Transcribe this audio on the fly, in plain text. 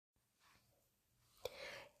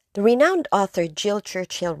The renowned author Jill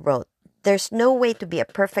Churchill wrote, "There's no way to be a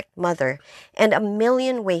perfect mother and a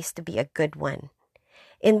million ways to be a good one."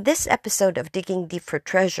 In this episode of Digging Deep for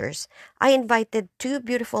Treasures, I invited two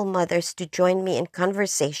beautiful mothers to join me in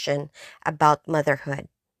conversation about motherhood.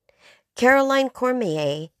 Caroline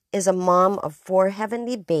Cormier is a mom of 4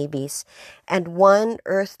 heavenly babies and one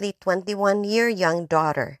earthly 21-year young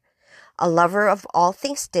daughter, a lover of all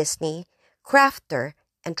things Disney, crafter,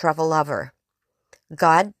 and travel lover.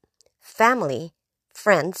 God, family,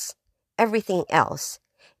 friends, everything else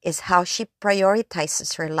is how she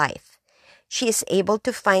prioritizes her life. She is able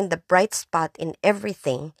to find the bright spot in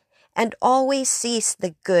everything and always sees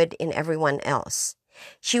the good in everyone else.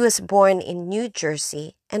 She was born in New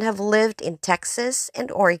Jersey and have lived in Texas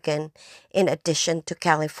and Oregon in addition to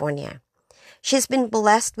California. She's been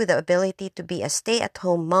blessed with the ability to be a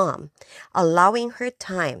stay-at-home mom, allowing her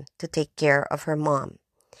time to take care of her mom.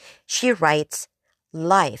 She writes,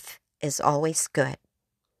 "Life is always good."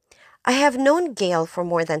 I have known Gail for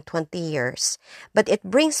more than 20 years, but it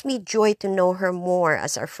brings me joy to know her more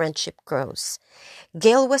as our friendship grows.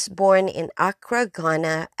 Gail was born in Accra,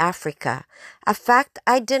 Ghana, Africa, a fact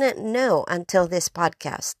I didn't know until this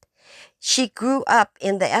podcast. She grew up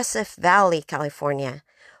in the SF Valley, California,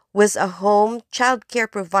 was a home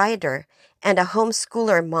childcare provider and a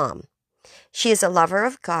homeschooler mom. She is a lover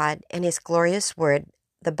of God and His glorious word,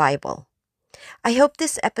 the Bible. I hope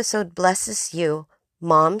this episode blesses you,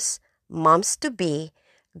 moms, moms-to-be,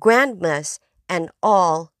 grandmas, and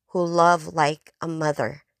all who love like a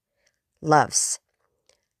mother loves.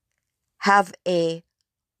 Have a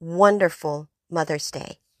wonderful Mother's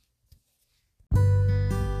Day.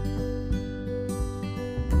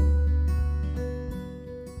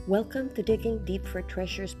 Welcome to Digging Deep for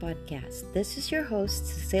Treasures podcast. This is your host,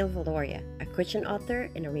 Cecile Valoria, a Christian author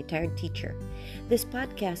and a retired teacher. This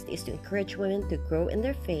podcast is to encourage women to grow in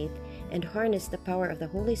their faith and harness the power of the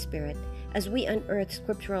Holy Spirit as we unearth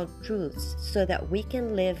scriptural truths so that we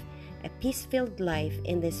can live a peace-filled life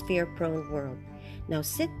in this fear-prone world. Now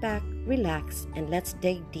sit back, relax, and let's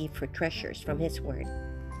dig deep for treasures from His Word.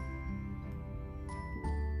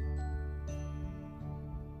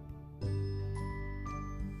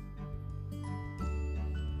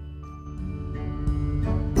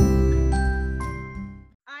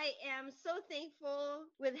 I am so thankful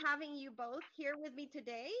with having you both here with me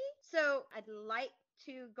today. So I'd like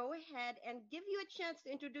to go ahead and give you a chance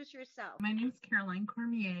to introduce yourself. My name is Caroline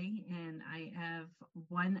Cormier, and I have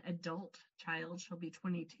one adult child. She'll be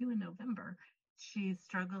 22 in November. She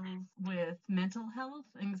struggles with mental health,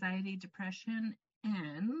 anxiety, depression,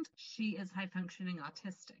 and she is high-functioning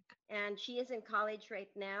autistic. And she is in college right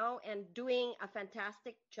now and doing a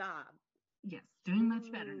fantastic job. Yes, doing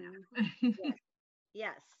much better now. Yes.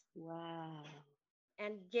 Yes. Wow.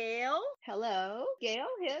 And Gail? Hello, Gail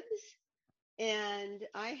Hibbs. And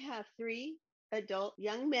I have 3 adult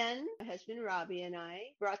young men. My husband Robbie and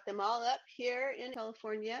I brought them all up here in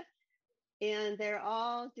California, and they're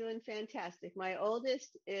all doing fantastic. My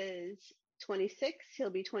oldest is 26.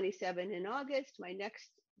 He'll be 27 in August. My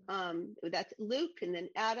next, that's Luke, and then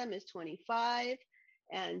Adam is 25,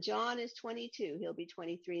 and John is 22. He'll be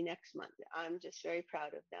 23 next month. I'm just very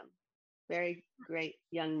proud of them. Very great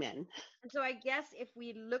young men. And so I guess if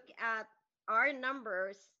we look at our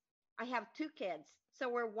numbers, I have 2 kids. So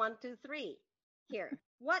we're 1, 2, 3 here.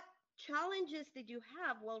 What challenges did you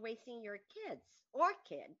have while raising your kids or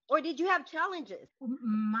kid? Or did you have challenges?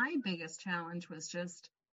 My biggest challenge was just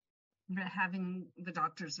having the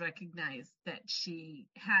doctors recognize that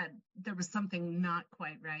there was something not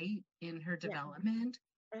quite right in her development.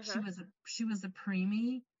 Uh-huh. She was a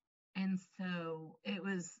preemie, and so it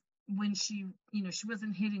was when she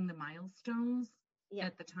wasn't hitting the milestones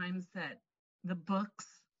at the times that the books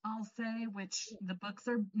all say, which the books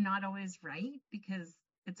are not always right because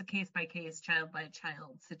it's a case-by-case,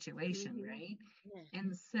 child-by-child situation, right? Yeah.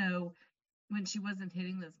 And so when she wasn't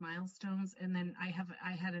hitting those milestones, and then I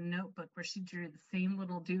had a notebook where she drew the same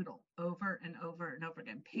little doodle over and over and over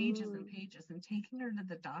again, pages and pages, and taking her to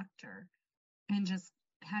the doctor and just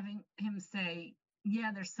having him say,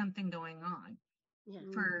 yeah, there's something going on.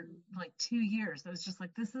 For like 2 years, I was just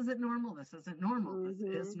like, this isn't normal. This isn't normal.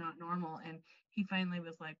 This is not normal. And he finally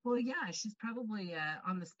was like, well, yeah, she's probably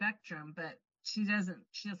on the spectrum, but she doesn't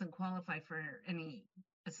qualify for any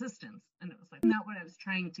assistance. And it was like, not what I was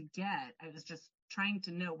trying to get. I was just trying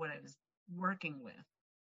to know what I was working with.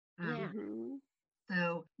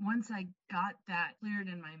 So once I got that cleared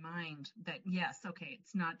in my mind that, yes, okay,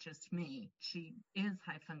 it's not just me. She is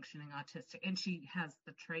high-functioning autistic, and she has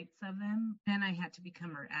the traits of them. Then I had to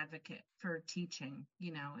become her advocate for teaching,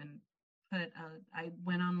 and I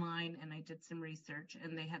went online online and I did some research,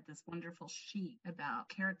 and they had this wonderful sheet about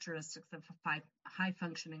characteristics of high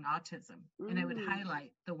functioning autism. And I would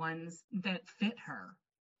highlight the ones that fit her.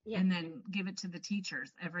 Yeah. And then give it to the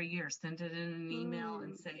teachers every year, send it in an email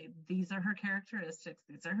and say, these are her characteristics,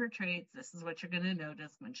 these are her traits, this is what you're going to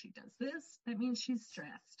notice. When she does this, that means she's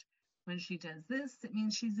stressed. When she does this, it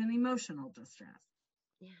means she's in emotional distress.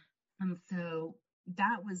 Yeah. And so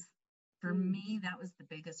that was, for me, that was the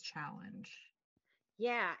biggest challenge.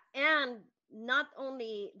 Yeah. And not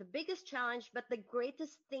only the biggest challenge, but the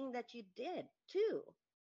greatest thing that you did too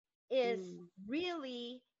is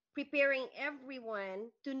really preparing everyone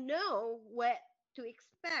to know what to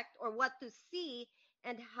expect or what to see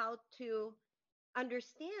and how to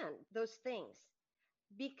understand those things.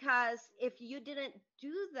 Because if you didn't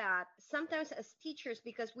do that, sometimes as teachers,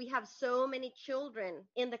 because we have so many children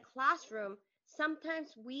in the classroom, sometimes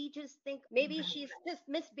we just think maybe she's just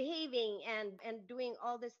misbehaving and doing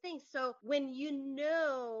all these things. So when you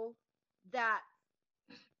know that,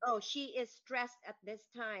 oh, she is stressed at this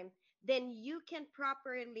time, then you can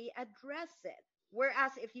properly address it.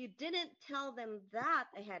 Whereas if you didn't tell them that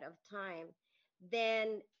ahead of time,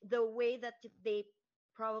 then the way that they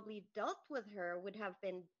probably dealt with her would have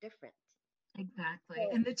been different. Exactly.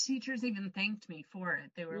 So, and the teachers even thanked me for it.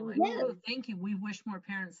 They were like, oh, thank you. We wish more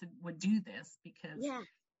parents would do this, because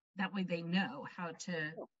that way they know how to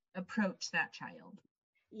approach that child.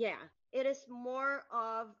 Yeah. It is more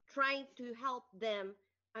of trying to help them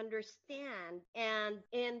understand, and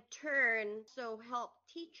in turn so help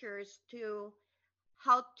teachers to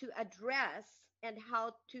how to address and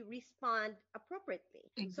how to respond appropriately.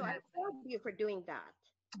 Exactly. So I thank you for doing that.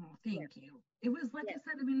 Oh, thank you. It was like I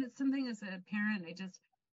said, I mean, it's something as a parent,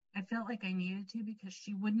 I felt like I needed to, because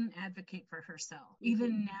she wouldn't advocate for herself.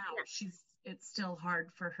 Even now, it's still hard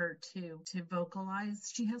for her to vocalize.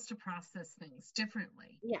 She has to process things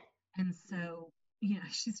differently. Yeah. And so,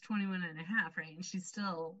 she's 21 and a half, right? And she's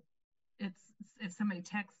still, if somebody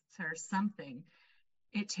texts her something,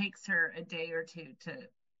 it takes her a day or two to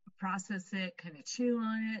process it, kind of chew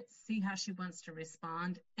on it, see how she wants to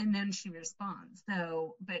respond, and then she responds.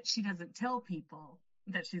 So, but she doesn't tell people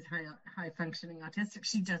that she's high functioning autistic.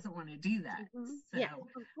 She doesn't want to do that. So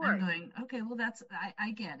I'm going, okay, well,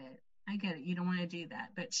 I get it. I get it. You don't want to do that.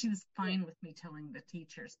 But she was fine with me telling the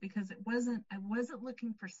teachers, because I wasn't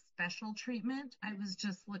looking for special treatment. I was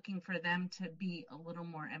just looking for them to be a little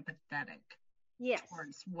more empathetic. Yes.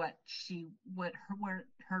 Towards where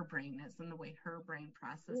her brain is and the way her brain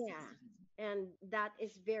processes. Yeah. And that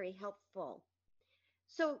is very helpful.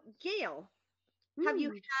 So, Gail, have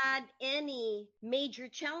you had any major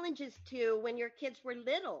challenges too when your kids were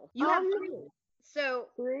little? You have three. So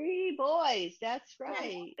 3 boys, that's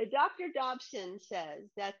right. Yeah. Dr. Dobson says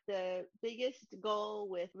that the biggest goal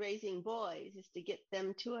with raising boys is to get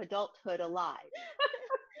them to adulthood alive.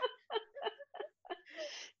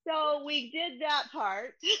 So we did that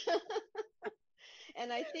part.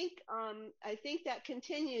 And I think that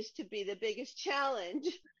continues to be the biggest challenge,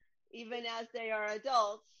 even as they are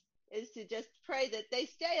adults, is to just pray that they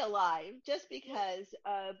stay alive, just because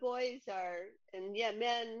boys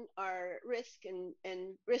men are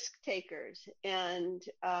risk takers and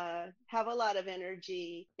have a lot of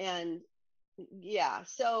energy. And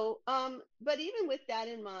so but even with that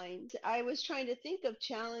in mind, I was trying to think of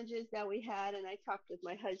challenges that we had, and I talked with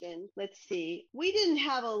my husband. Let's see, we didn't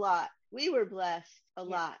have a lot. We were blessed a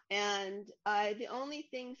lot, and the only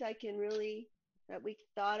things I can really that we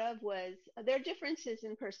thought of was their differences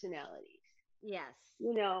in personalities. Yes.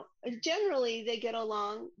 Generally they got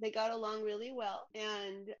along really well,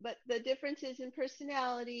 but the differences in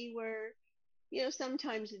personality were,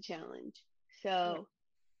 sometimes a challenge. So,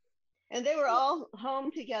 and they were all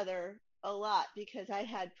home together a lot, because I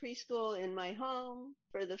had preschool in my home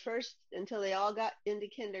for the first until they all got into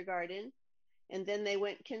kindergarten. And then they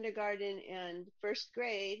went kindergarten and first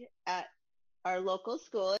grade at our local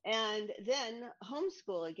school, and then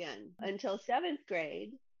homeschool again until 7th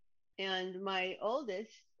grade. And my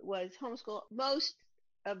oldest was homeschool most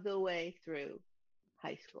of the way through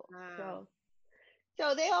high school. Wow.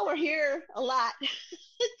 So they all were here a lot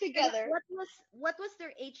together. What was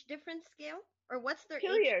their age difference, Gail? Or what's their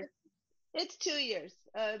 2 years? It's 2 years.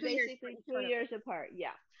 Basically 2 years apart.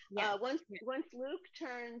 Yeah. Once Luke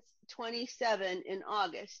turns 27 in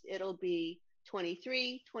August, it'll be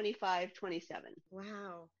 23, 25, 27.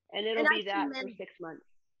 Wow. And it'll be that for 6 months.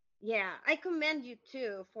 Yeah, I commend you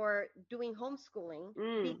too for doing homeschooling,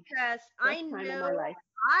 because I know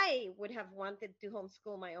I would have wanted to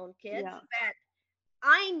homeschool my own kids, but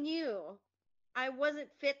I knew I wasn't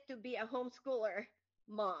fit to be a homeschooler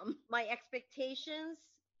mom. My expectations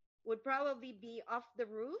would probably be off the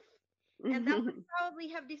roof. And that would probably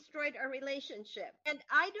have destroyed our relationship. And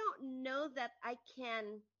I don't know that I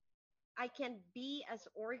can be as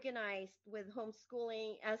organized with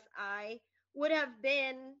homeschooling as I would have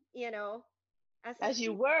been, as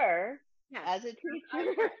you teacher. were, Yes, as a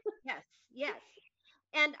teacher. yes, yes.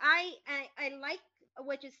 And I like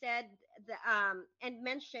what you said, and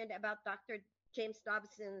mentioned about Dr. James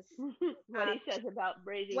Dobson's What he says about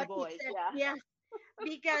raising what he boys. said. Yeah. Yes,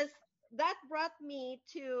 because that brought me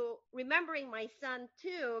to remembering my son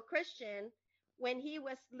too, Christian. When he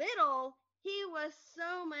was little, he was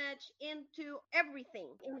so much into everything.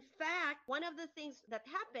 In fact, one of the things that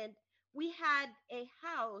happened, we had a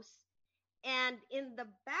house, and in the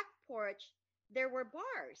back porch there were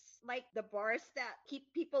bars, like the bars that keep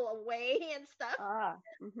people away and stuff.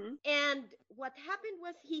 And what happened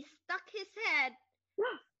was he stuck his head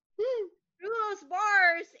through those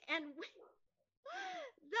bars, and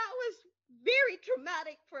that was very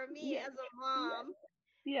traumatic for me as a mom.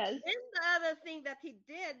 Yes. Then the other thing that he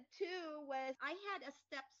did too was, I had a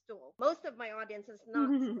step stool. Most of my audience is not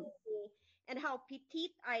seeing me and how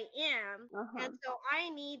petite I am. And so I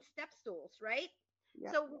need step stools, right?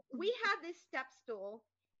 Yep. So we have this step stool,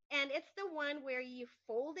 and it's the one where you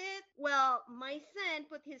fold it. Well, my son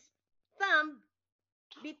put his thumb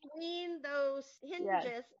between those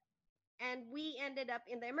hinges, and we ended up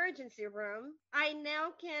in the emergency room. I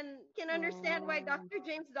now can understand why Dr.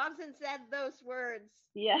 James Dobson said those words.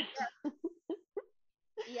 Yes.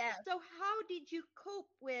 Yeah. So how did you cope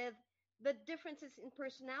with the differences in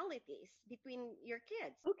personalities between your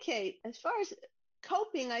kids? Okay, as far as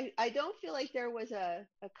coping, I don't feel like there was a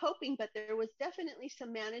coping, but there was definitely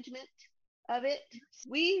some management of it.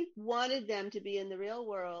 We wanted them to be in the real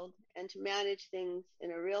world and to manage things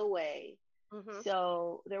in a real way.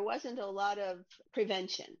 So there wasn't a lot of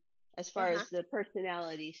prevention as far as the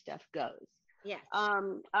personality stuff goes. Yes.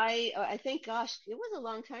 I think, gosh, it was a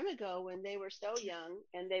long time ago when they were so young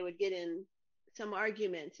and they would get in some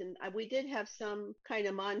arguments, and we did have some kind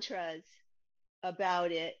of mantras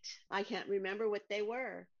about it. I can't remember what they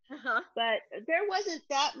were, but there wasn't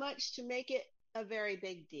that much to make it a very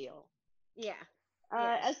big deal. Yeah.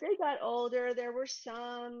 As they got older, there were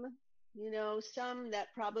some that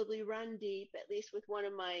probably run deep, at least with one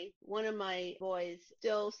of my boys.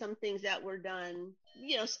 Still some things that were done,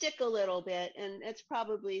 stick a little bit, and it's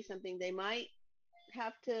probably something they might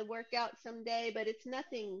have to work out someday, but it's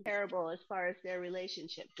nothing terrible as far as their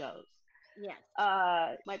relationship goes. Yes.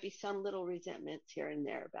 Might be some little resentments here and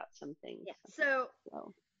there about some things. Yeah. So,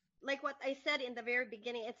 like what I said in the very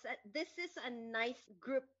beginning, this is a nice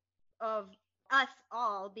group of us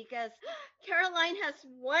all, because Caroline has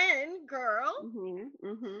one girl, you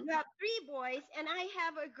have three boys, and I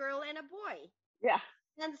have a girl and a boy. Yeah.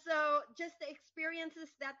 And so just the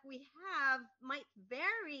experiences that we have might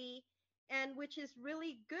vary, and which is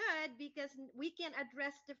really good because we can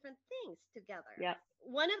address different things together. Yeah.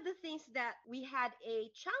 One of the things that we had a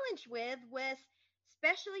challenge with was,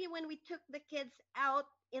 especially when we took the kids out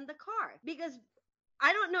in the car, because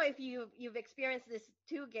I don't know if you've experienced this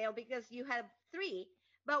too, Gail, because you have three.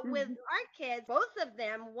 But with our kids, both of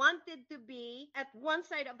them wanted to be at one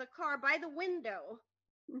side of the car by the window.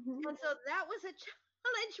 And so that was a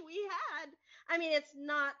challenge we had. I mean, it's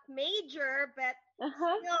not major, but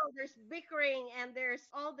still there's bickering and there's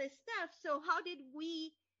all this stuff. So how did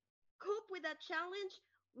we cope with that challenge?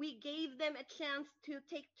 We gave them a chance to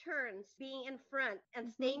take turns being in front and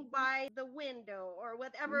staying by the window or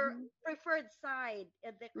whatever preferred side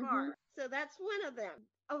of the car. So that's one of them.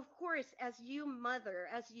 Of course, as you mother,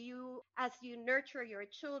 as you nurture your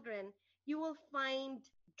children, you will find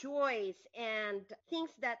joys and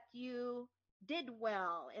things that you did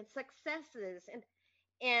well and successes,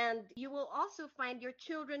 and you will also find your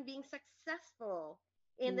children being successful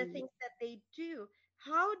in the things that they do.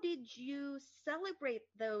 How did you celebrate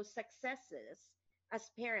those successes as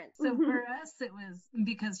parents? So for us, it was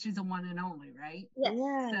because she's a one and only, right? Yes.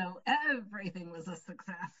 So everything was a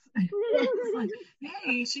success. It's like,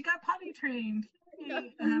 hey, she got potty trained.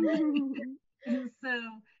 Hey.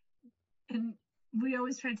 And we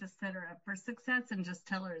always tried to set her up for success and just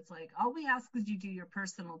tell her, it's like, all we ask is you do your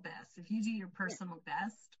personal best. If you do your personal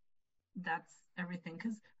best, that's everything.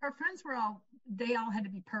 Because her friends they all had to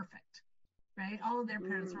be perfect. Right? All of their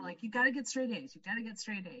parents were like, you got to get straight A's. You got to get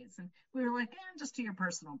straight A's. And we were like, just do your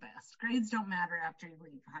personal best. Grades don't matter after you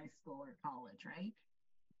leave high school or college, right?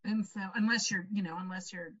 And so unless you're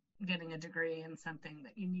getting a degree in something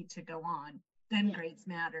that you need to go on, then grades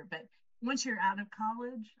matter. But once you're out of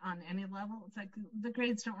college on any level, it's like the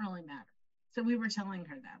grades don't really matter. So we were telling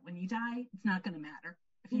her that when you die, it's not going to matter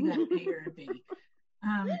if you got an A or a B.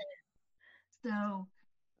 Um, so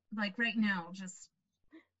like right now,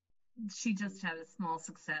 she just had a small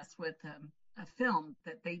success with a film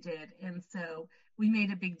that they did, and so we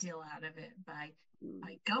made a big deal out of it by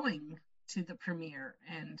going to the premiere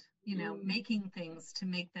and making things to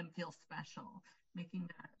make them feel special, making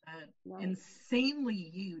that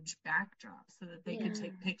insanely huge backdrop so that they could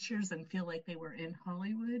take pictures and feel like they were in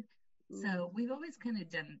Hollywood. So we've always kind of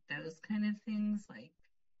done those kind of things, like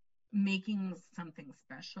making something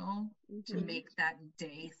special to make that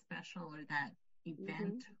day special, or that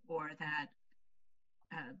event, or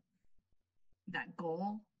uh, that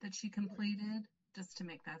goal that she completed, just to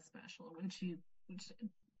make that special.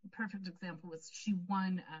 Perfect example was she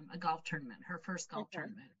won a golf tournament, her first golf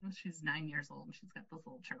tournament. She's 9 years old and she's got this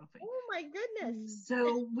little trophy. Oh my goodness.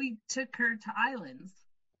 So we took her to Islands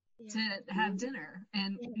to have dinner,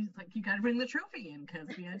 and he's like, you got to bring the trophy in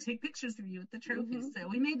because we had to take pictures of you with the trophy. So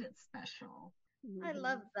we made it special. I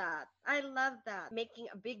love that. I love that. Making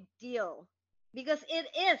a big deal, because it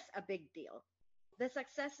is a big deal. The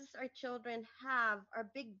successes our children have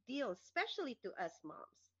are big deals, especially to us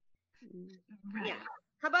moms. Right. Yeah.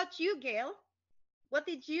 How about you, Gail? What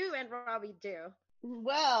did you and Robbie do?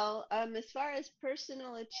 Well, as far as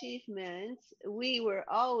personal achievements, we were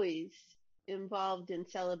always involved in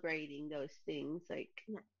celebrating those things, like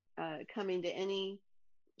coming to any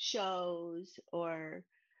shows or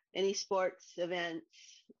any sports events.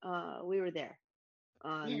 We were there.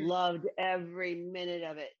 Loved every minute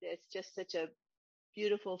of it. It's just such a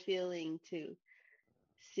beautiful feeling to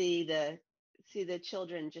see the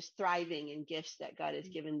children just thriving in gifts that God has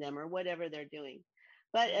given them, or whatever they're doing.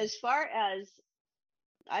 But as far as,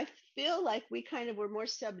 I feel like we kind of were more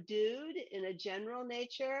subdued in a general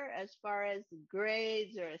nature as far as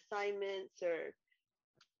grades or assignments, or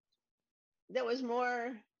that was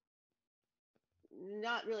more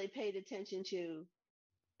not really paid attention to,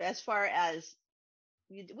 as far as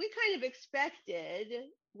we kind of expected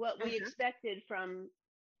what we expected from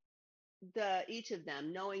each of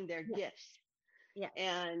them, knowing their gifts. Yeah.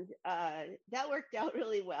 And that worked out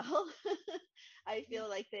really well. I feel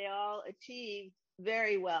like they all achieved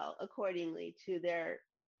very well accordingly to their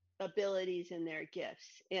abilities and their gifts.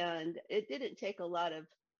 And it didn't take a lot of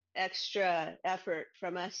extra effort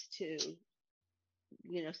from us to,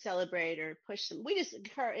 celebrate or push them. We just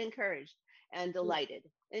encouraged and delighted.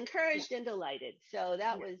 Encouraged and delighted. So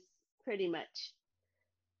that was pretty much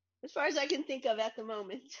as far as I can think of at the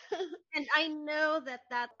moment. And I know that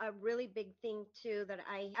that's a really big thing too that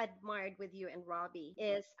I admired with you and Robbie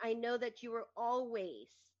is I know that you were always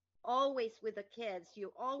with the kids.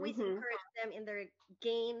 You always encouraged them in their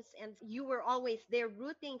games, and you were always there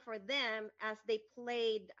rooting for them as they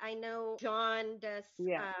played. I know John does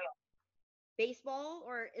baseball,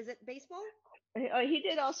 or is it baseball? He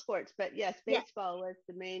did all sports, but yes, baseball was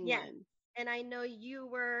the main one. And I know you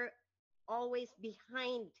were always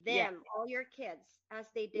behind them, all your kids, as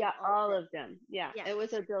they did. All of them. It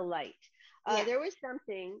was a delight. There was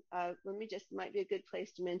something, let me just, might be a good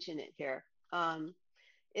place to mention it here,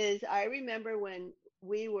 is I remember when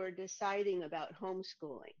we were deciding about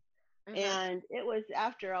homeschooling, and it was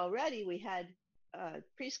after already we had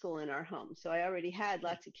preschool in our home. So I already had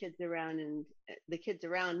lots of kids around, and the kids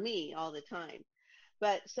around me all the time.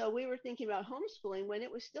 But so we were thinking about homeschooling when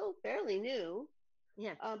it was still fairly new,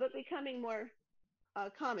 but becoming more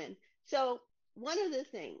common. So one of the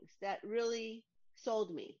things that really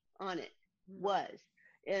sold me on it was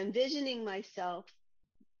envisioning myself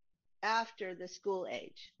after the school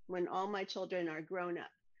age, when all my children are grown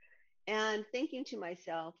up, and thinking to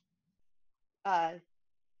myself,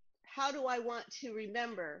 how do I want to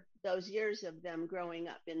remember those years of them growing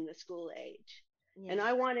up in the school age? And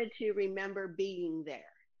I wanted to remember being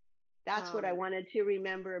there. That's what I wanted to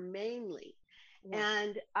remember mainly.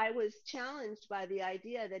 And I was challenged by the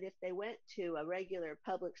idea that if they went to a regular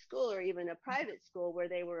public school or even a private school where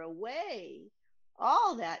they were away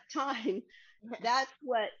all that time, that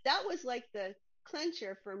was like the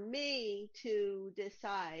clincher for me to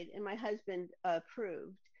decide, and my husband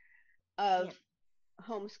approved of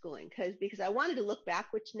homeschooling, because I wanted to look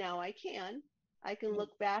back, which now I can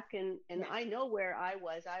look back and I know where I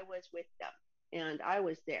was with them, and I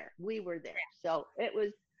was there. We were there. So it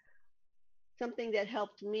was something that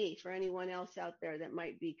helped me. For anyone else out there that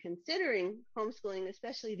might be considering homeschooling,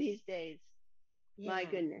 especially these days, my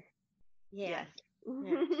goodness. Yes.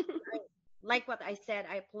 Like what I said,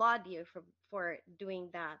 I applaud you for doing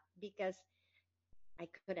that, because I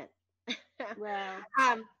couldn't.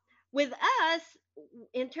 Well, with us,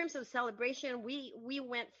 in terms of celebration, we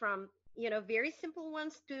went from very simple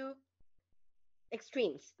ones to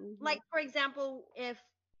extremes. Like, for example, if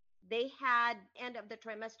they had end of the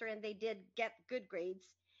trimester and they did get good grades,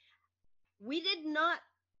 we did not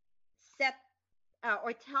set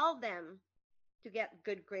or tell them to get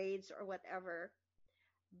good grades or whatever,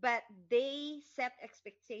 but they set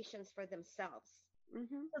expectations for themselves.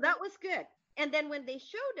 Mm-hmm. So that was good. And then when they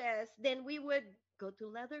showed us, then we would go to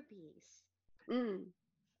Leatherby's. Mm.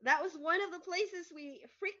 That was one of the places we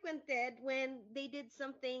frequented when they did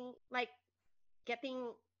something like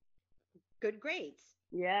getting good grades.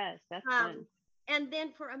 Yes, that's fun. Um, and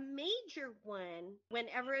then for a major one,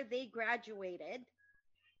 whenever they graduated,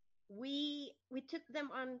 we took them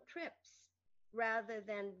on trips rather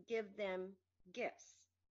than give them gifts.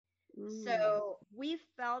 Mm. So we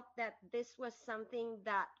felt that this was something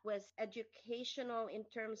that was educational in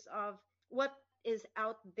terms of what is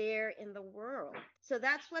out there in the world. So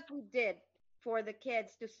that's what we did for the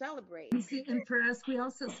kids to celebrate. And see, and for us, we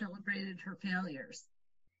also celebrated her failures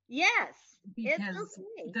Yes, it's because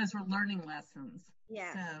okay. those were learning lessons.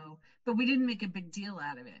 Yes. So, but we didn't make a big deal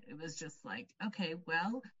out of it. It was just like, okay,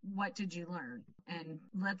 well, what did you learn? And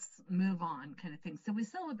let's move on, kind of thing. So we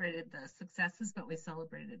celebrated the successes, but we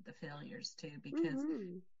celebrated the failures too, because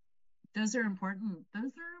Mm-hmm. those are important.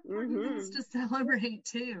 Those are important things Mm-hmm. to celebrate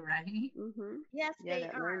too, right? Mm-hmm. Yes, Yeah, they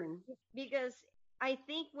that are. learning. Because I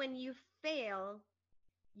think when you fail,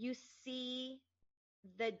 you see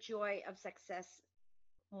the joy of success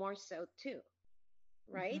more so too,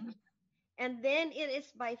 right? Mm-hmm. And then it is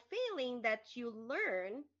by failing that you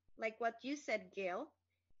learn, like what you said, Gail,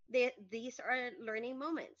 these are learning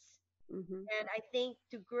moments. Mm-hmm. And I think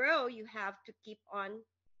to grow, you have to keep on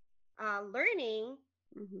learning.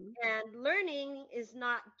 Mm-hmm. And learning is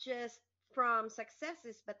not just from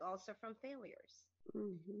successes, but also from failures.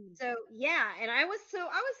 Mm-hmm. So, yeah. And I was going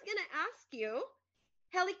to ask you,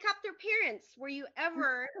 helicopter parents, were you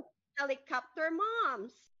ever helicopter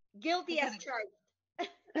moms? I Guilty got as charged.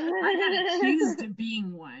 I got accused of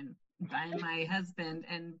being one by my husband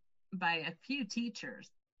and by a few teachers.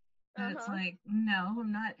 And it's Uh-huh. like, no,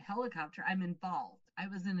 I'm not helicopter. I'm involved. I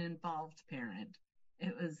was an involved parent.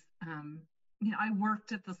 It was, I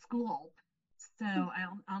worked at the school. So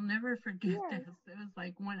I'll never forget Yeah. this. It was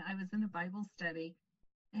like when I was in a Bible study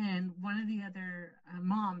and one of the other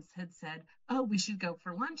moms had said, oh, we should go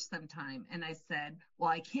for lunch sometime. And I said, well,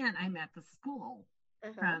 I can't. I'm at the school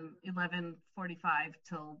Uh-huh. from 11:45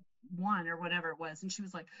 till 1 or whatever it was. And she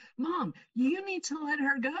was like, Mom, you need to let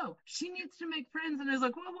her go. She needs to make friends. And I was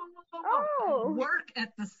like, whoa, whoa, whoa, whoa, whoa. I Oh. work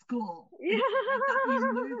at the school. Yeah. It's like, I thought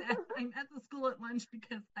you knew that. I'm at the school at lunch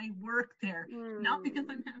because I work there, not because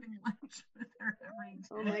I'm having lunch with her every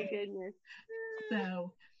Oh my day. goodness.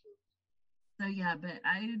 So, so yeah, but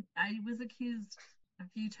I was accused a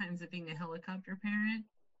few times of being a helicopter parent.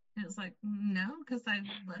 And it's like, no, because I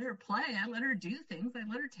let her play. I let her do things. I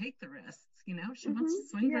let her take the risks. She wants to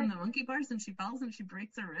swing Yes. from the monkey bars and she falls and she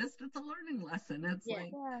breaks her wrist. It's a learning lesson. It's Yeah.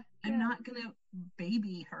 like, Yeah. I'm not going to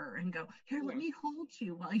baby her and go, here, let Yeah. me hold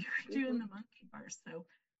you while you're doing the monkey bars. So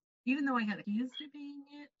even though I got accused of being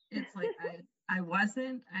it, it's like I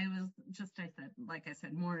wasn't. I was just, like I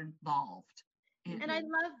said, more involved. And I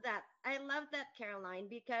love that. I love that, Caroline,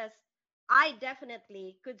 because I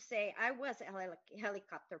definitely could say I was a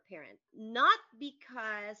helicopter parent. Not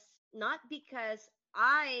because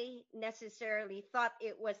I necessarily thought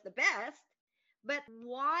it was the best, but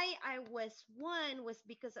why I was one was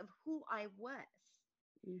because of who I was.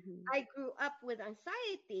 Mm-hmm. I grew up with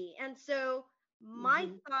anxiety. And so my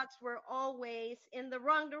Mm-hmm. thoughts were always in the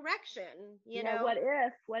wrong direction. Yeah. What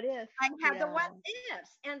if? What if? I had the Yeah. what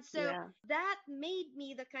ifs. And so Yeah. that made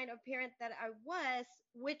me the kind of parent that I was,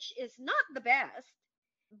 which is not the best.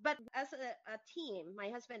 But as a team, my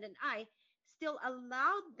husband and I still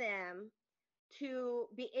allowed them to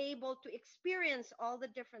be able to experience all the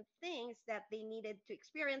different things that they needed to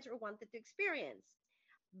experience or wanted to experience.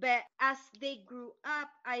 But as they grew up,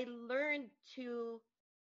 I learned to,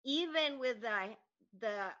 even with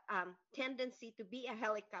the tendency to be a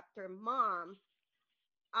helicopter mom,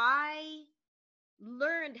 I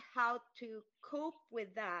learned how to cope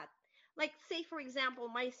with that. Like, say, for example,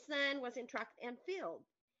 my son was in track and field.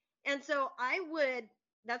 And so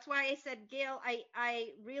that's why I said, Gail, I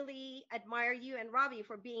really admire you and Robbie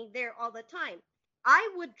for being there all the time.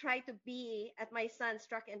 I would try to be at my son's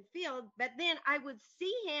track and field, but then I would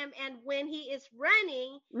see him, and when he is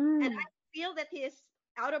running and I feel that he is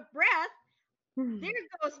out of breath, there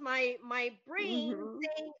goes my brain Mm-hmm.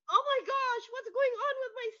 saying, oh my gosh, what's going on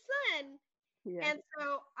with my son? Yes. And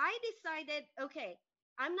so I decided, okay,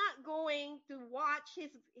 I'm not going to watch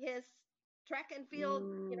his track and field,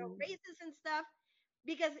 Mm. races and stuff,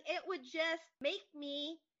 because it would just make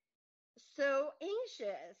me so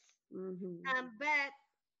anxious. Mm-hmm. But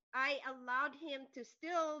I allowed him to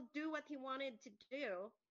still do what he wanted to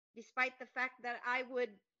do, despite the fact that I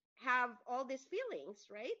would have all these feelings,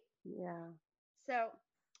 right? Yeah. So,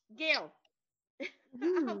 Gail,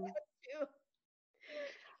 how Hmm. about you?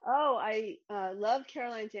 Oh, I love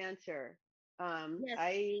Caroline's answer. Yes.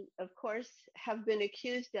 I, of course, have been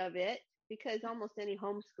accused of it because almost any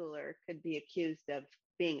homeschooler could be accused of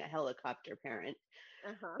being a helicopter parent.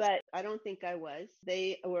 Uh-huh. But I don't think I was.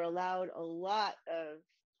 They were allowed a lot of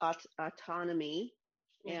autonomy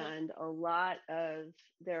Mm-hmm. and a lot of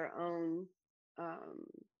their own um,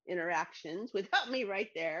 interactions without me right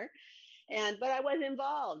there. But I was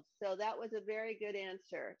involved, so that was a very good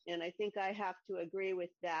answer, and I think I have to agree with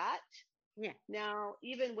that. Yeah. Now,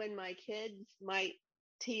 even when my kids might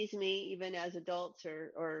tease me, even as adults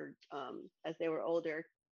or as they were older,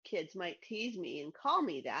 kids might tease me and call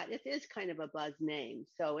me that. It is kind of a buzz name,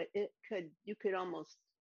 so you could almost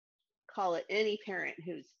call it any parent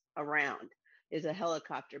who's around is a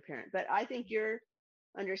helicopter parent. But I think your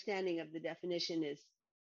understanding of the definition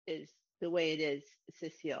is the way it is,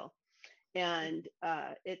 Cecile, and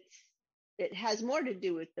it has more to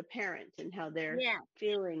do with the parent and how they're Yeah.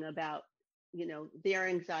 feeling about their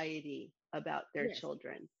anxiety about their Yes.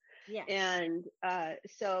 children. Yeah. And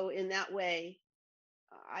so in that way,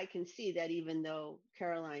 I can see that even though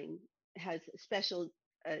Caroline has special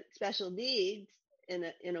needs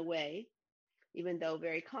in a way, even though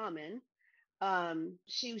very common,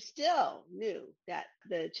 she still knew that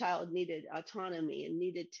the child needed autonomy and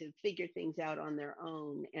needed to figure things out on their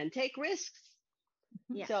own and take risks.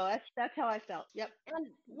 Yeah. So that's how I felt. Yep. And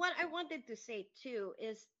what I wanted to say too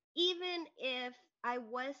is, even if I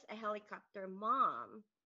was a helicopter mom,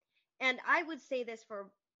 and I would say this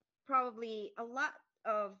for probably a lot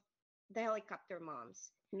of the helicopter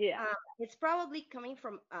moms, Yeah. it's probably coming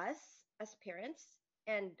from us as parents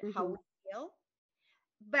and how Hmm. we feel,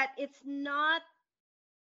 but it's not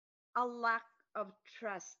a lack of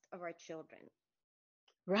trust of our children.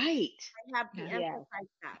 Right. I have to Yeah. Yes. emphasize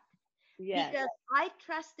that Yes. because I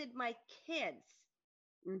trusted my kids,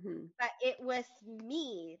 Hmm. but it was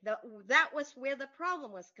me. That was where the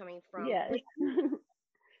problem was coming from. Yes.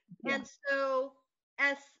 Yeah. And so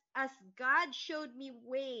as as God showed me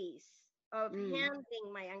ways of Mm.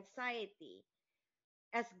 handling my anxiety,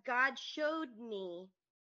 as God showed me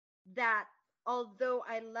that although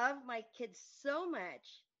I love my kids so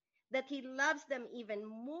much, that he loves them even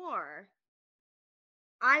more,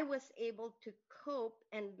 I was able to cope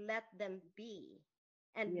and let them be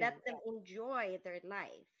and Yes. let them enjoy their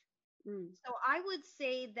life. Mm. So I would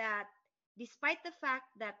say that despite the fact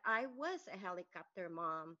that I was a helicopter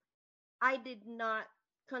mom, I did not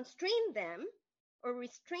constrain them or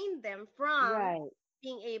restrain them from Right.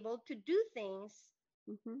 being able to do things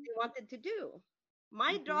Hmm. they wanted to do.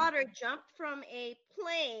 My Hmm. daughter jumped from a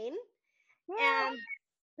plane Yeah. and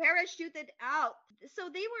parachuted out. So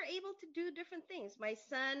they were able to do different things. My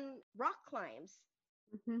son rock climbs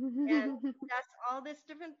and does all these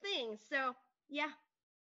different things. So, yeah.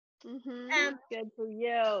 Hmm. And Good for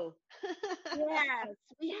you. yes,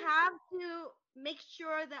 we have to make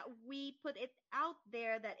sure that we put it out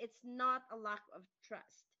there that it's not a lack of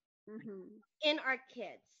trust Hmm. in our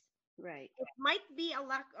kids. Right. It might be a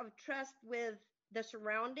lack of trust with the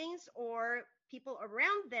surroundings or people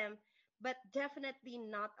around them, but definitely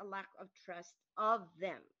not a lack of trust of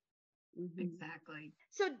them. Hmm. Exactly.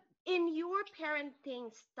 So, in your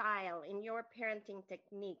parenting style, in your parenting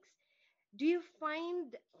techniques, do you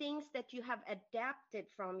find things that you have adapted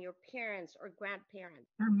from your parents or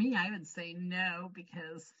grandparents? For me, I would say no,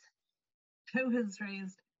 because I was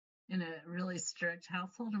raised in a really strict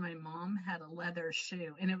household, and my mom had a leather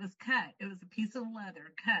shoe, and it was cut. It was a piece of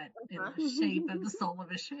leather cut in Huh? the shape of the sole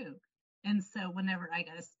of a shoe. And so whenever I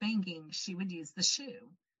got a spanking, she would use the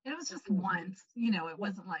shoe. It was just Mhm. once, it Yeah,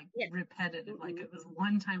 wasn't like yeah, repetitive, like Mm-mm. it was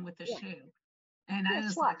one time with the yeah, shoe. And I Yeah.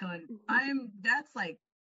 was Swap. like going, that's like,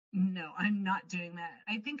 no, I'm not doing that.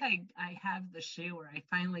 I think I have the shoe, where I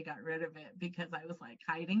finally got rid of it because I was like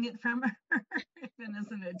hiding it from her. Even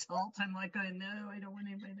as an adult, I'm like, oh, no, I don't want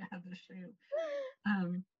anybody to have the shoe.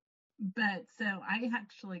 Um, but so I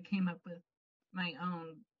actually came up with my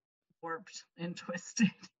own warped and twisted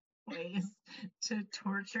ways to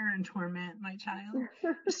torture and torment my child.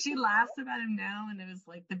 She laughs about him now, and it was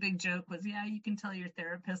like the big joke was, yeah, you can tell your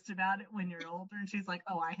therapist about it when you're older. And she's like,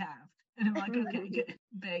 oh, I have. And I'm like, okay, good.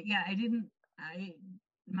 But yeah,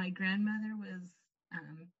 my grandmother was,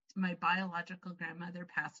 my biological grandmother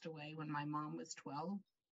passed away when my mom was 12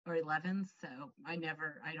 or 11. So I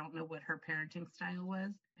don't know what her parenting style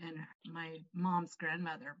was. And my mom's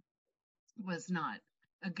grandmother was not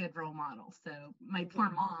a good role model. So my poor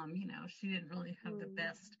mhm, mom, she didn't really have the Mm.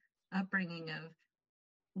 best upbringing of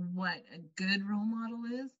what a good role model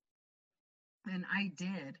is. And I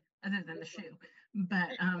did, other than the shoe. But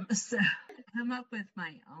so I come up with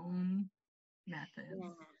my own methods.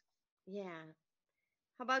 Yeah.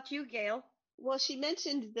 How about you, Gail? Well, she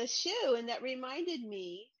mentioned the shoe, and that reminded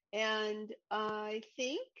me. And I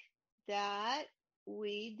think that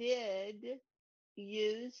we did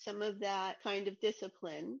use some of that kind of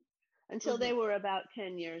discipline until they were about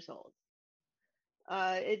 10 years old.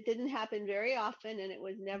 It didn't happen very often, and it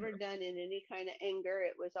was never done in any kind of anger.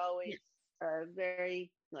 It was always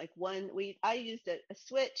very like I used a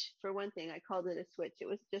switch for one thing. I called it a switch. It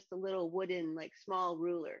was just a little wooden, like small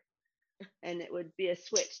ruler, and it would be a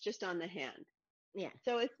switch just on the hand. Yeah.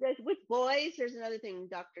 So it's with boys, there's another thing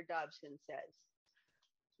Dr. Dobson says.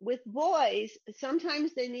 With boys,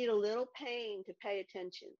 sometimes they need a little pain to pay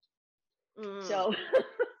attention. So a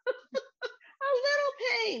little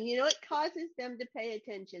pain, it causes them to pay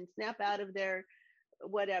attention, snap out of their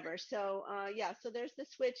whatever. So so there's the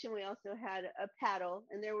switch, and we also had a paddle,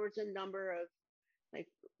 and there was a number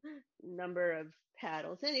of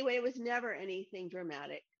paddles. Anyway, it was never anything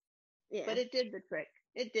dramatic, but it did the trick.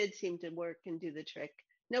 It did seem to work and do the trick.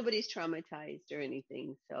 Nobody's traumatized or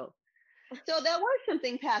anything. So that was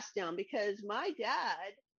something passed down, because my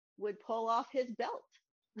dad would pull off his belt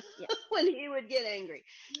when he would get angry.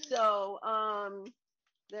 So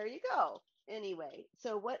there you go. Anyway,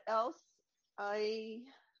 so what else?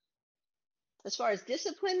 As far as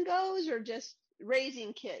discipline goes, or just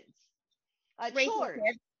raising kids?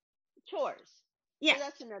 Chores. Yeah. So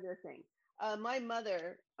that's another thing. My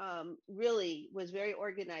mother really was very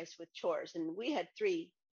organized with chores, and we had 3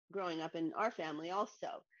 growing up in our family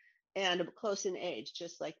also, and close in age,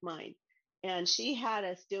 just like mine. And she had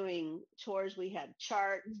us doing chores. We had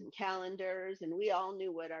charts and calendars, and we all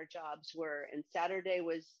knew what our jobs were. And Saturday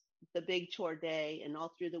was the big chore day, and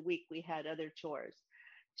all through the week we had other chores.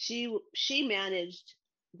 She managed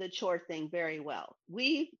the chore thing very well.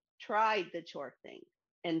 We tried the chore thing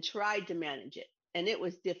and tried to manage it, and it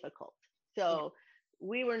was difficult. So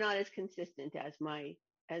we were not as consistent as my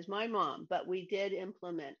mom, but we did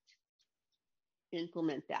implement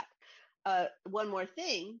that. One more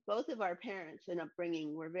thing, both of our parents and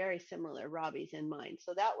upbringing were very similar, Robbie's and mine.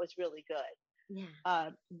 So that was really good.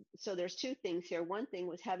 Yeah. So there's 2 things here. One thing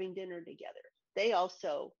was having dinner together. They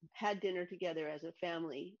also had dinner together as a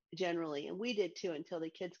family generally, and we did too, until the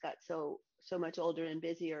kids got so much older and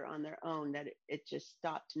busier on their own that it just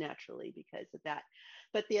stopped naturally because of that.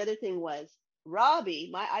 But the other thing was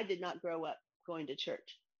Robbie, I did not grow up going to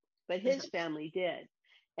church, but his family did.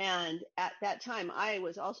 And at that time, I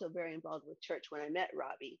was also very involved with church when I met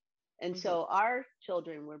Robbie. And so our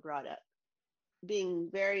children were brought up being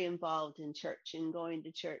very involved in church and going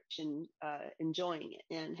to church and enjoying it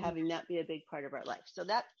and having that be a big part of our life. So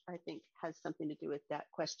that, I think, has something to do with that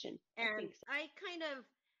question. And I kind of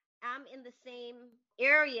am in the same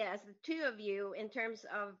area as the 2 of you in terms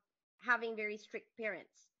of having very strict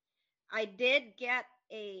parents. I did get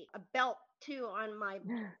a belt too on my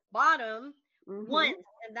bottom once,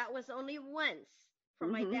 and that was only once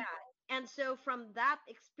from my dad. And so from that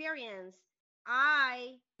experience,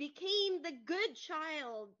 I became the good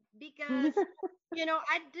child because,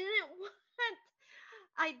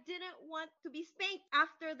 I didn't want to be spanked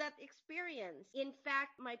after that experience. In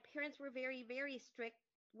fact, my parents were very, very strict,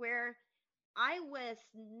 where I was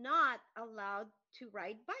not allowed to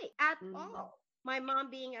ride bike at all. My mom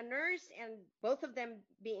being a nurse and both of them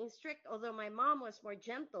being strict, although my mom was more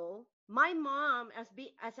gentle. My mom, as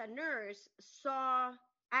a nurse, saw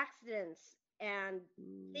accidents and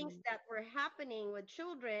things that were happening with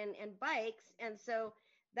children and bikes. And so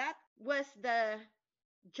that was the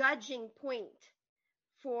judging point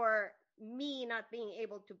for me not being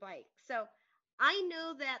able to bike. So I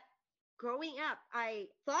know that growing up, I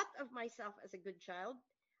thought of myself as a good child.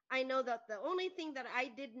 I know that the only thing that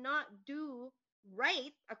I did not do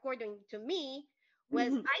right, according to me,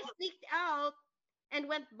 was I sneaked out and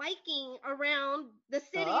went biking around the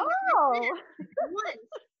city with my friends once.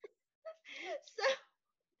 So,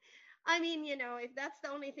 I mean, if that's the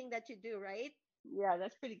only thing that you do, right? Yeah,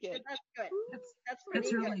 that's pretty good. So that's good.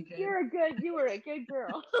 That's really good. You were a good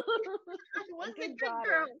girl. I was a good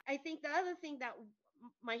girl. I think the other thing that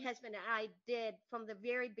my husband and I did from the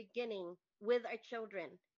very beginning with our children,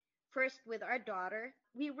 first with our daughter,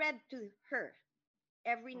 we read to her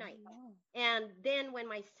every night. And then when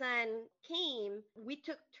my son came, we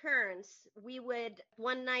took turns.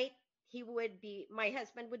 One night, my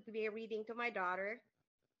husband would be reading to my daughter,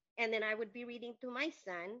 and then I would be reading to my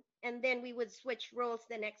son, and then we would switch roles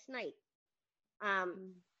the next night.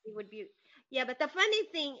 It would be, but the funny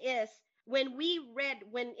thing is, when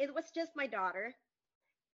it was just my daughter,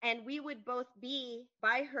 and we would both be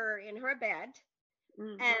by her in her bed,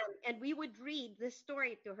 and we would read the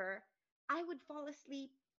story to her, I would fall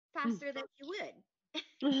asleep faster than she would.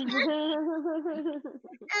 And so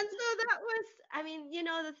that was, I mean,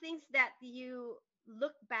 the things that you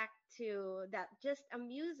look back to that just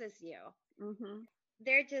amuses you.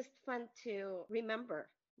 They're just fun to remember,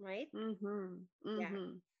 right? Yeah.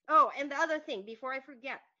 Oh, and the other thing, before I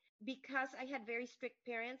forget, because I had very strict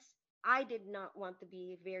parents, I did not want to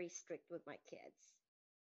be very strict with my kids.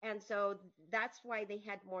 And so that's why they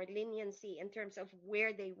had more leniency in terms of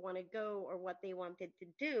where they want to go or what they wanted to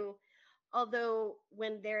do. Although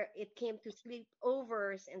when it came to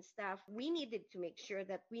sleepovers and stuff, we needed to make sure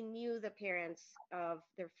that we knew the parents of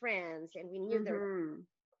their friends, and we knew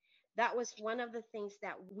that was one of the things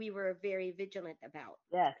that we were very vigilant about.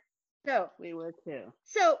 Yes. So we were too.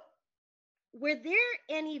 So were there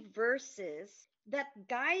any verses that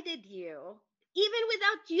guided you, even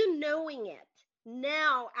without you knowing it,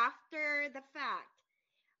 now after the fact?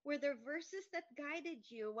 Were there verses that guided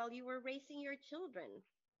you while you were raising your children?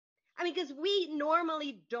 I mean, because we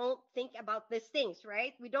normally don't think about these things,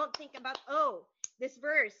 right? We don't think about, oh, this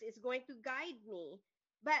verse is going to guide me.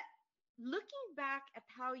 But looking back at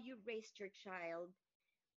how you raised your child,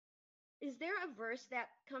 is there a verse that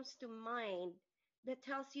comes to mind that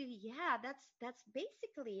tells you, yeah, that's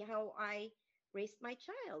basically how I raised my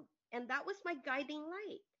child, and that was my guiding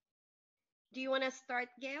light? Do you want to start,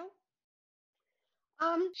 Gail?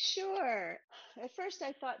 Sure. At first,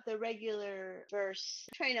 I thought the regular verse,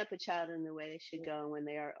 train up a child in the way they should go, and when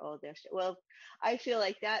they are old, well, I feel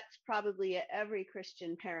like that's probably every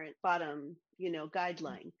Christian parent bottom,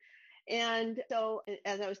 guideline. And so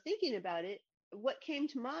as I was thinking about it, what came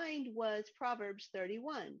to mind was Proverbs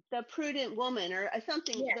 31, the prudent woman, or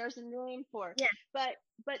something. Yeah. There's a name for it. Yeah.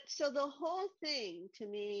 But so the whole thing to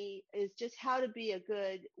me is just how to be a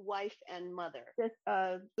good wife and mother, just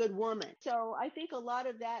a good woman. So I think a lot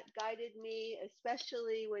of that guided me,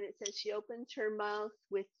 especially when it says she opens her mouth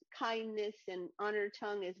with kindness and on her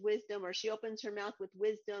tongue is wisdom, or she opens her mouth with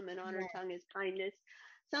wisdom and on her tongue is kindness.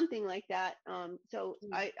 Something like that. So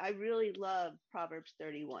I really love Proverbs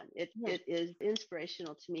 31. It is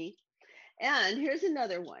inspirational to me. And here's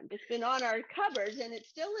another one. It's been on our covers, and it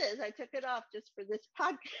still is. I took it off just for this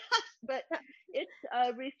podcast, but it's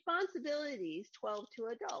Responsibilities 12 to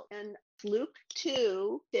Adult, and Luke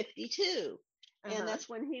 2:52. And that's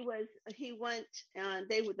when he went,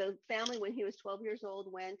 the family, when he was 12 years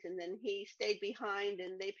old, went, and then he stayed behind,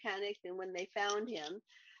 and they panicked. And when they found him,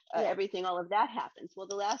 everything, all of that happens. Well,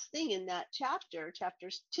 the last thing in that chapter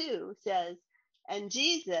 2, says, and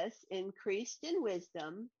Jesus increased in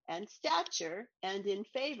wisdom and stature and in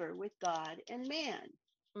favor with God and man.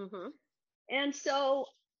 And so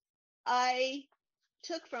I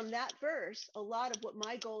took from that verse a lot of what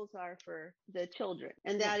my goals are for the children.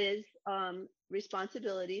 And that is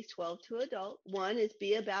Responsibilities 12 to Adult. 1 is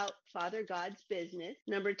be about Father God's business.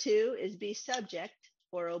 Number 2 is be subject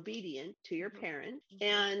or obedient to your parents.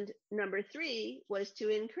 And number 3 was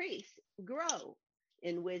to grow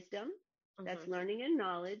in wisdom. That's learning and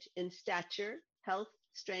knowledge, in stature, health,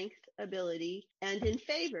 strength, ability, and in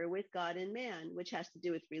favor with God and man, which has to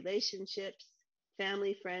do with relationships,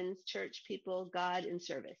 family, friends, church people, God, and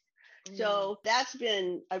service. So that's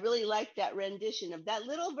been, I really like that rendition of that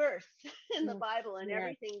little verse in the Bible, and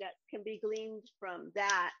everything that can be gleaned from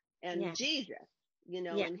that and Jesus,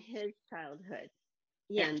 in his childhood.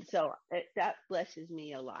 And so that blesses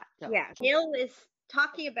me a lot. So. Yeah. Gail is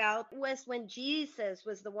talking about was when Jesus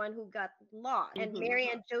was the one who got lost, and Mary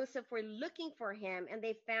and Joseph were looking for him, and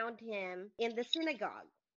they found him in the synagogue.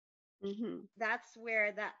 That's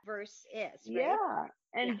where that verse is, right? Yeah.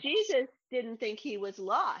 And Jesus didn't think he was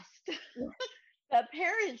lost. The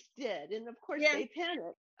parents did. And of course they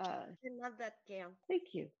panicked. I love that, Gail.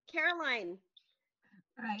 Thank you. Caroline.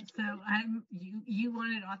 All right. So you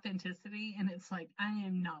wanted authenticity, and it's like, I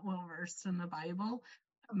am not well versed in the Bible.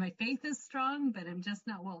 My faith is strong, but I'm just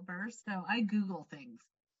not well versed. So I Google things.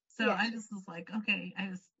 So I just was like, okay, I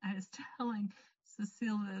was telling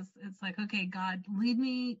Cecile this. It's like, okay, God, lead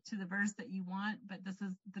me to the verse that you want, but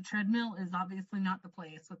the treadmill is obviously not the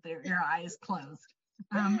place with your eyes closed.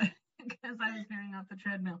 Because I was hearing off the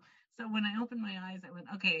treadmill. So when I opened my eyes, I went,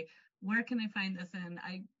 okay, where can I find this in?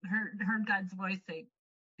 I heard God's voice say,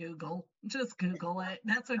 Google, just Google it.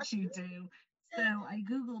 That's what you do. So I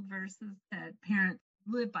Googled verses that parents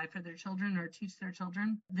live by for their children or teach their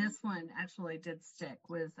children. This one actually did stick,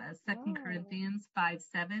 was 2 Corinthians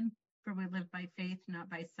 5:7, for we live by faith, not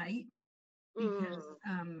by sight. Because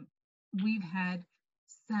we've had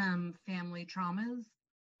some family traumas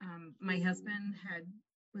My husband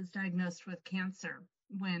was diagnosed with cancer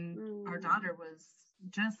when our daughter was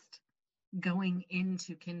just going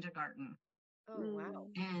into kindergarten. Oh, wow.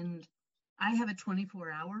 And I have a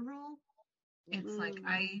 24-hour rule. It's like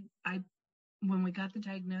when we got the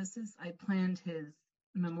diagnosis, I planned his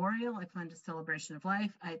memorial, I planned a celebration of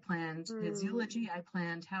life, I planned his eulogy, I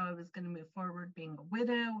planned how I was going to move forward being a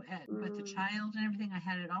widow with a child and everything. I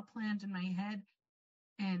had it all planned in my head,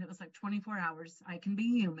 and it was like 24 hours. I can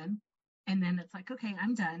be human, and then it's like, okay,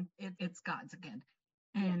 I'm done. It's God's again.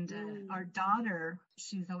 And our daughter,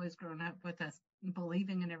 she's always grown up with us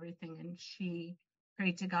believing in everything, and she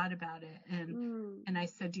prayed to God about it. And I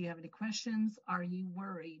said, do you have any questions? Are you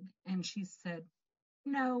worried? And she said,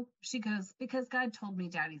 no. She goes, because God told me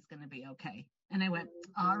Daddy's going to be okay. And I went,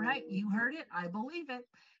 all right, you heard it. I believe it.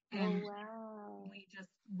 And we just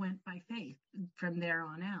went by faith from there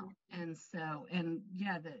on out. And so,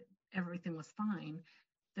 everything was fine.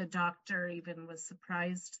 The doctor even was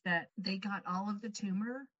surprised that they got all of the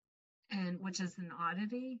tumor, and which is an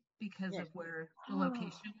oddity because of where the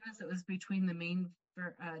location was. It was between the main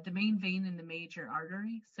vein and the major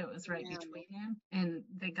artery, so it was right between them, and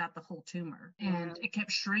they got the whole tumor, and it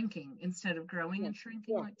kept shrinking instead of growing and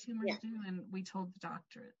shrinking like tumors do. And we told the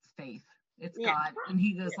doctor, it's faith, it's God, and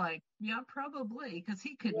he goes like, yeah, probably, because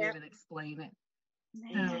he couldn't even explain it.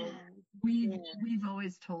 So we've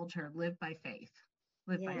always told her, live by faith.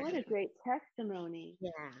 Live by What faith. a great testimony.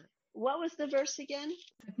 Yeah. What was the verse again?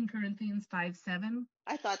 2 Corinthians 5:7.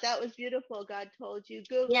 I thought that was beautiful. God told you.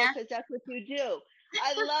 Google, because that's what you do.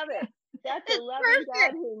 I love it. That's a loving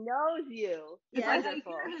God who knows you. It's like I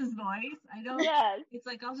hear his voice. I don't. Yes. It's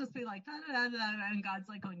like I'll just be like da da da da, and God's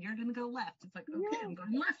like, "Oh, you're gonna go left." It's like, okay, I'm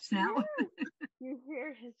going left now. You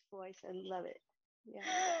hear his voice. I love it. Yeah.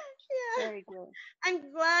 Very good.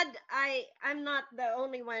 I'm glad I'm not the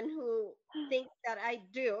only one who thinks that I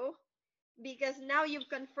do, because now you've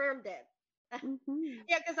confirmed it.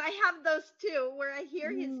 Yeah, because I have those too, where I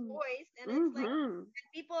hear his voice, and it's like, and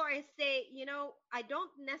people say, I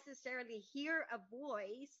don't necessarily hear a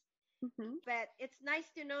voice, but it's nice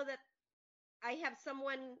to know that I have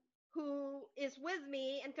someone who is with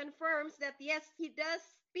me and confirms that yes, he does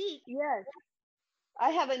speak. Yes. I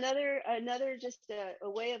have another just a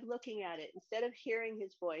way of looking at it. Instead of hearing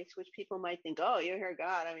his voice, which people might think, oh, you hear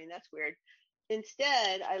God, I mean, that's weird.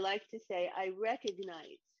 Instead, I like to say I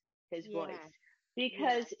recognize his voice,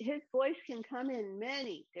 because his voice can come in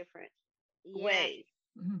many different ways,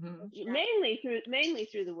 mainly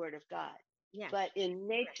through the Word of God. But in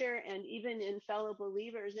nature and even in fellow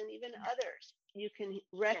believers and even others, you can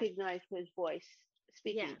recognize his voice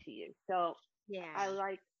speaking to you. So I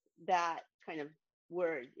like that kind of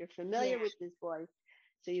word. You're familiar with his voice,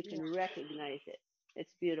 so you can recognize it.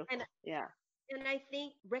 It's beautiful. And I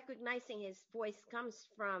think recognizing his voice comes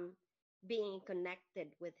from being connected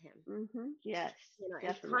with him. Yes,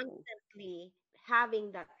 and constantly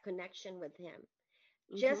having that connection with him.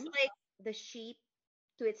 Just like the sheep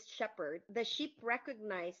to its shepherd, the sheep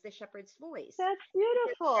recognize the shepherd's voice. That's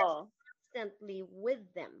beautiful. Constantly with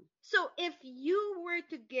them. So if you were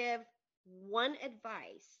to give one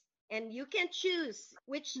advice, and you can choose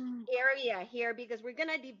which area here, because we're going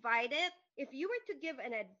to divide it. If you were to give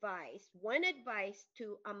one advice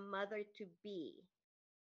to a mother-to-be,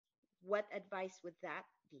 what advice would that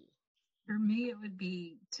be? For me, it would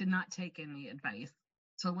be to not take any advice,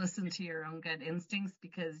 to listen to your own gut instincts,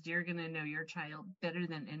 because you're going to know your child better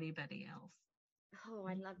than anybody else. Oh,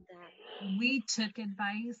 I love that. We took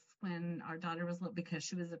advice when our daughter was little, because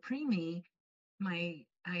she was a preemie. I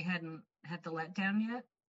hadn't had the letdown yet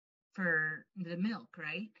for the milk,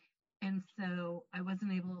 right? And so I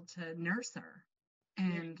wasn't able to nurse her.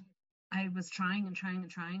 And I was trying,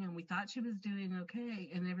 and we thought she was doing okay.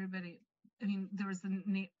 And everybody, there was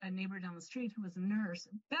a neighbor down the street who was a nurse,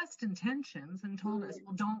 best intentions, and told us,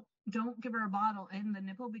 well, don't give her a bottle in the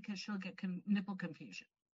nipple, because she'll get nipple confusion.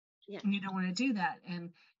 And you don't want to do that.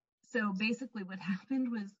 And so basically what happened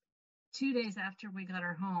was, 2 days after we got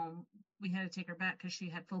her home, we had to take her back because she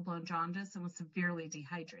had full-blown jaundice and was severely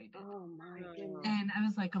dehydrated. Oh my goodness. And I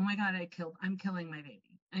was like, oh my God, I'm killing my baby.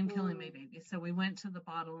 I'm killing my baby. So we went to the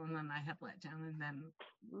bottle, and then I had let down, and then,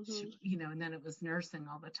 and then it was nursing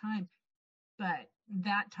all the time. But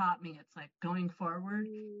that taught me, it's like, going forward,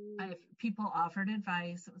 if people offered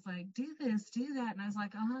advice, it was like, do this, do that. And I was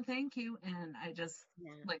like, oh, thank you. And I just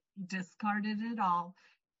discarded it all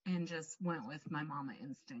and just went with my mama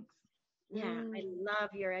instincts. Yeah, I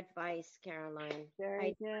love your advice, Caroline.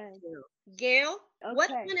 Very good. Gail, what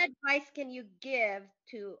kind of advice can you give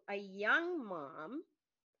to a young mom,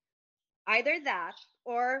 either that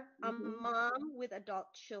or a mom with adult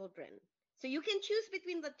children? So you can choose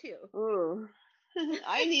between the two. Ooh.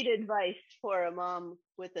 I need advice for a mom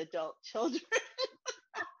with adult children.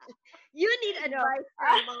 You need advice for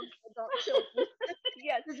a mom with adult children.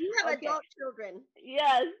 Yes. Because you have adult children.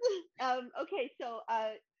 Yes. Okay. So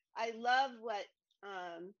I love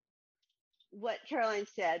what Caroline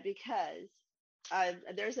said, because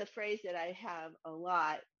there's a phrase that I have a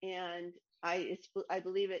lot, and I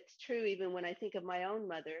believe it's true even when I think of my own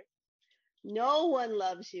mother. No one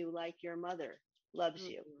loves you like your mother loves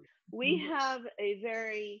you. We have a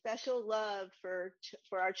very special love for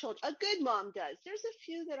our children. A good mom does. There's a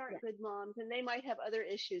few that aren't good moms, and they might have other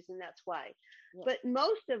issues, and that's why. But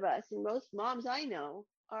most of us, and most moms I know,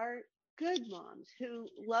 are good moms who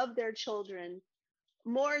love their children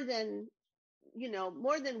more than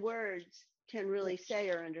words can really say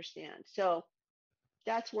or understand. So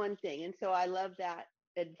that's one thing. And so I love that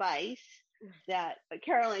advice that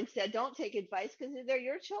Caroline said, don't take advice because they're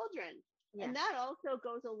your children. Yeah. And that also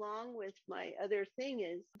goes along with my other thing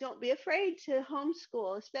is, don't be afraid to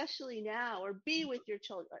homeschool, especially now, or be with your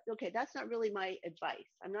children. Okay, that's not really my advice.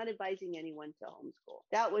 I'm not advising anyone to homeschool.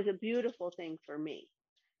 That was a beautiful thing for me.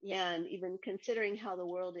 Yeah. And even considering how the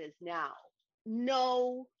world is now,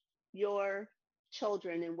 know your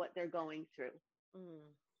children and what they're going through.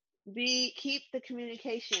 Keep the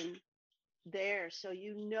communication there, so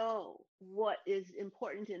you know what is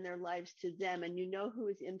important in their lives to them, and you know who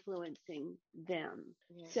is influencing them.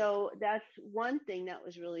 So that's one thing that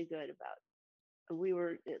was really good about. We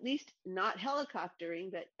were at least not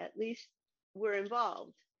helicoptering, but at least we're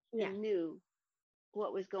involved and knew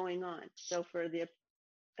what was going on. So for the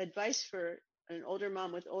advice for an older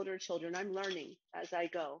mom with older children, I'm learning as I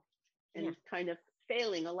go, and kind of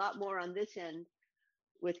failing a lot more on this end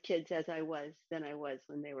with kids than I was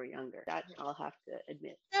when they were younger. That I'll have to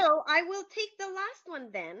admit. So I will take the last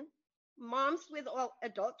one then. Moms with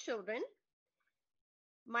adult children.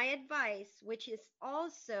 My advice, which is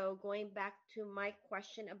also going back to my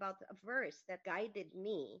question about a verse that guided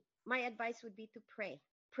me, my advice would be to pray.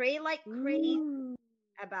 Pray like crazy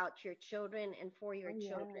about your children and for your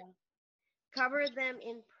children. Cover them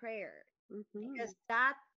in prayer, because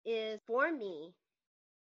that is, for me,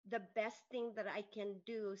 the best thing that I can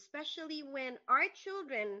do, especially when our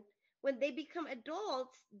children, when they become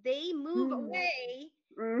adults, they move away,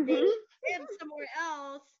 they live somewhere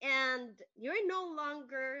else, and you're no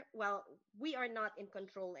longer, well, we are not in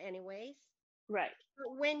control anyways. Right.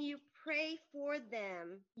 But when you pray for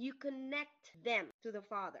them, you connect them to the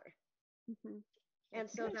Father. And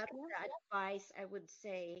so that's the advice I would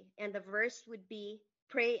say. And the verse would be,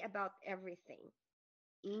 pray about everything.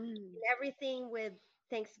 Everything with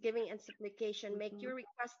thanksgiving and supplication, make your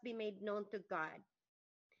request be made known to God,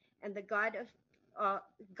 and the God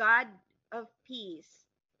of peace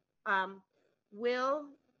will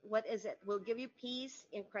give you peace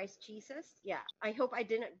in Christ Jesus. Yeah, I hope I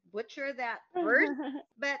didn't butcher that verse,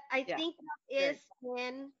 but I think that is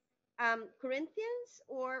in Corinthians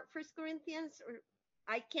or First Corinthians, or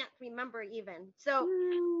I can't remember even. So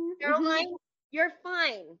Caroline, you're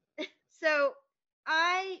fine. So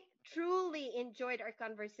I truly enjoyed our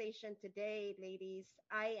conversation today, ladies.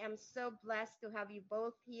 I am so blessed to have you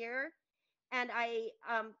both here. And I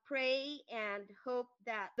pray and hope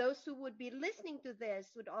that those who would be listening to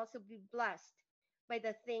this would also be blessed by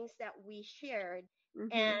the things that we shared.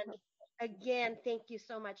 And again, thank you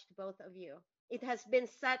so much to both of you. It has been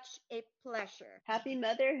such a pleasure. Happy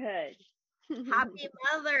motherhood. Happy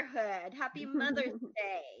motherhood. Happy Mother's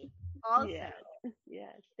Day. Also.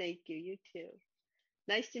 Yes. Thank you. You too.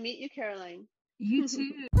 Nice to meet you, Caroline. You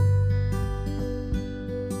too.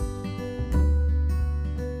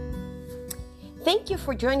 Thank you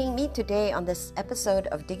for joining me today on this episode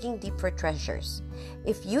of Digging Deep for Treasures.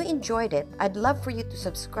 If you enjoyed it, I'd love for you to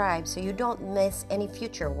subscribe so you don't miss any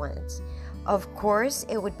future ones. Of course,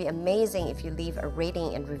 it would be amazing if you leave a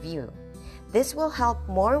rating and review. This will help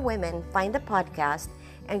more women find the podcast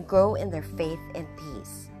and grow in their faith and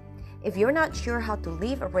peace. If you're not sure how to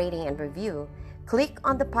leave a rating and review, click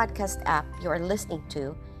on the podcast app you are listening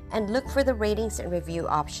to and look for the ratings and review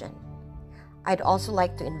option. I'd also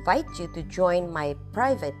like to invite you to join my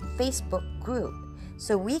private Facebook group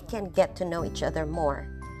so we can get to know each other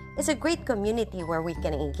more. It's a great community where we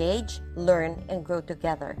can engage, learn, and grow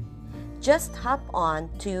together. Just hop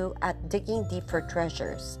on to @Digging Deep for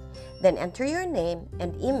Treasures, then enter your name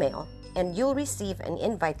and email, and you'll receive an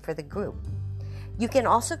invite for the group. You can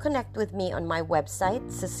also connect with me on my website,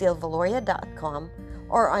 cecilevaloria.com,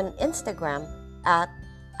 or on Instagram at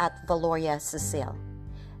 @ValoriaCecile.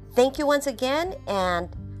 Thank you once again,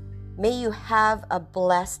 and may you have a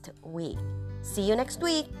blessed week. See you next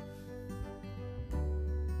week.